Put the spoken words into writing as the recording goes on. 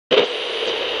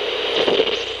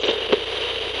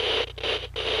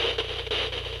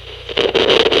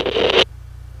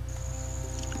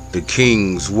The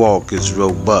king's walk is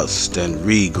robust and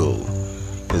regal.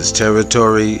 His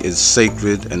territory is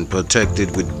sacred and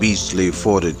protected with beastly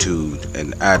fortitude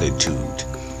and attitude.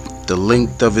 The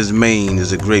length of his mane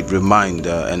is a great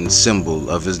reminder and symbol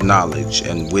of his knowledge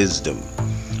and wisdom.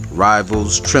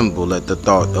 Rivals tremble at the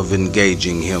thought of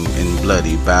engaging him in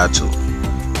bloody battle.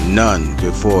 None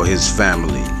before his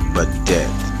family but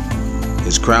death.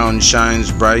 His crown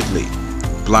shines brightly,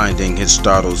 blinding his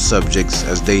startled subjects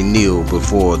as they kneel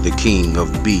before the king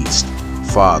of beasts,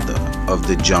 father of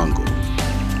the jungle.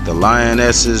 The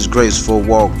lioness's graceful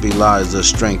walk belies a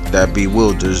strength that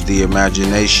bewilders the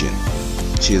imagination.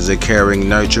 She is a caring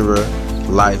nurturer,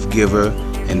 life giver,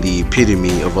 and the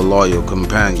epitome of a loyal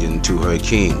companion to her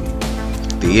king.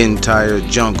 The entire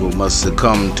jungle must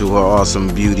succumb to her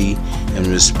awesome beauty and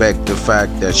respect the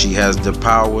fact that she has the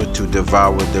power to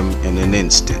devour them in an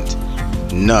instant.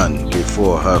 None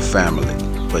before her family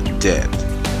but death.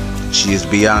 She is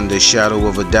beyond a shadow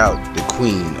of a doubt the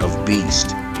queen of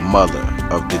beasts, mother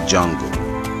of the jungle.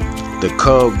 The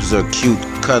cubs are cute,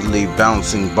 cuddly,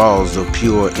 bouncing balls of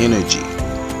pure energy.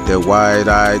 Their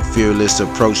wide-eyed, fearless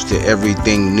approach to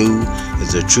everything new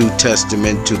is a true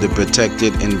testament to the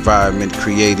protected environment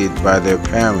created by their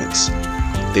parents.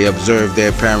 They observe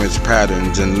their parents'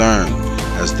 patterns and learn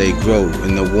as they grow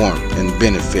in the warmth and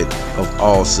benefit of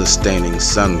all-sustaining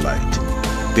sunlight.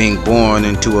 Being born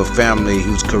into a family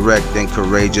whose correct and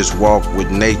courageous walk with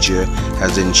nature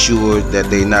has ensured that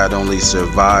they not only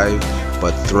survive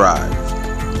but thrive.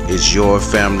 Is your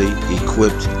family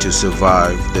equipped to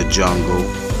survive the jungle?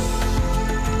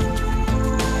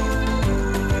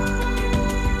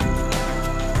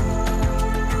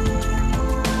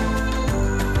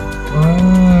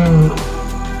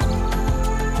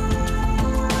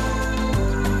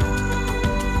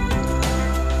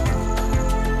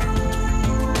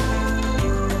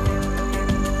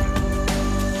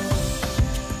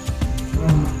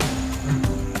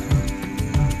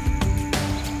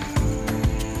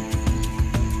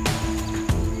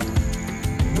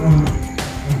 Mm-hmm.